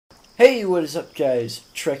Hey, what is up guys?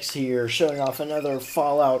 Trex here, showing off another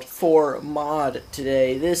Fallout 4 mod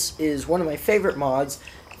today. This is one of my favorite mods,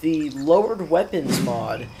 the Lowered Weapons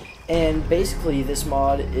mod. And basically this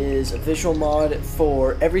mod is a visual mod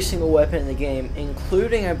for every single weapon in the game,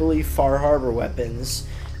 including, I believe, Far Harbor weapons.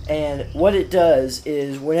 And what it does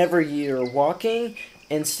is whenever you're walking,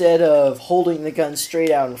 instead of holding the gun straight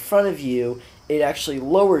out in front of you, it actually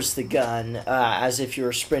lowers the gun as if you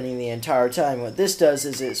were sprinting the entire time. What this does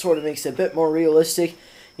is it sort of makes it a bit more realistic.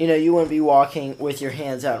 You know, you wouldn't be walking with your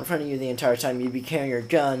hands out in front of you the entire time. You'd be carrying your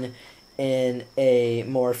gun in a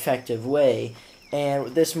more effective way. And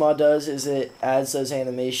what this mod does is it adds those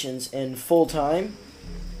animations in full time.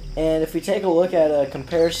 And if we take a look at a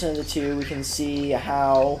comparison of the two, we can see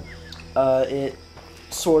how it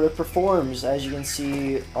sort of performs. As you can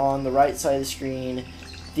see on the right side of the screen,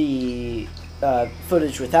 the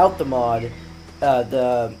footage without the mod,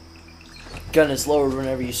 the gun is lowered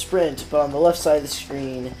whenever you sprint, but on the left side of the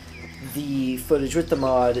screen, the footage with the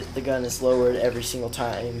mod, the gun is lowered every single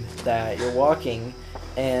time that you're walking,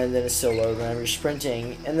 and then it's still lowered whenever you're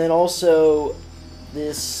sprinting. And then also,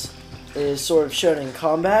 this is sort of shown in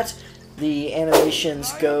combat. The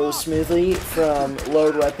animations go smoothly from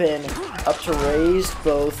lowered weapon up to raised,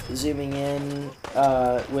 both zooming in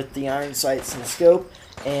with the iron sights and scope,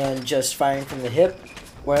 and just firing from the hip,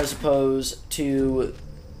 whereas opposed to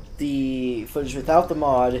the footage without the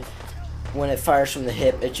mod, when it fires from the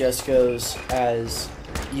hip, it just goes as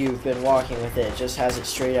you've been walking with it. It just has it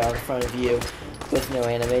straight out in front of you with no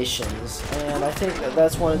animations. And I think that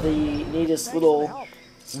that's one of the neatest little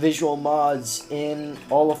visual mods in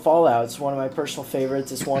all of Fallout. It's one of my personal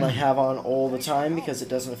favorites. It's one I have on all the time because it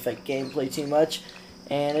doesn't affect gameplay too much,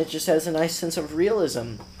 and it just has a nice sense of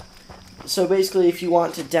realism. So basically, if you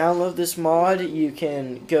want to download this mod, you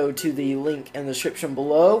can go to the link in the description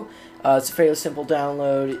below. It's a fairly simple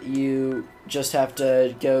download. You just have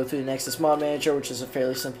to go through the Nexus Mod Manager, which is a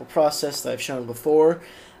fairly simple process that I've shown before.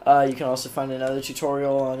 You can also find another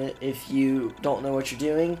tutorial on it if you don't know what you're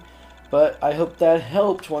doing. But I hope that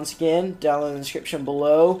helped. Once again, download in the description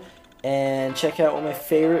below, and check out one of my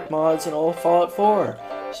favorite mods in all of Fallout 4.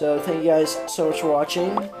 So thank you guys so much for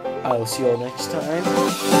watching. I will see you all next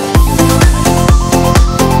time.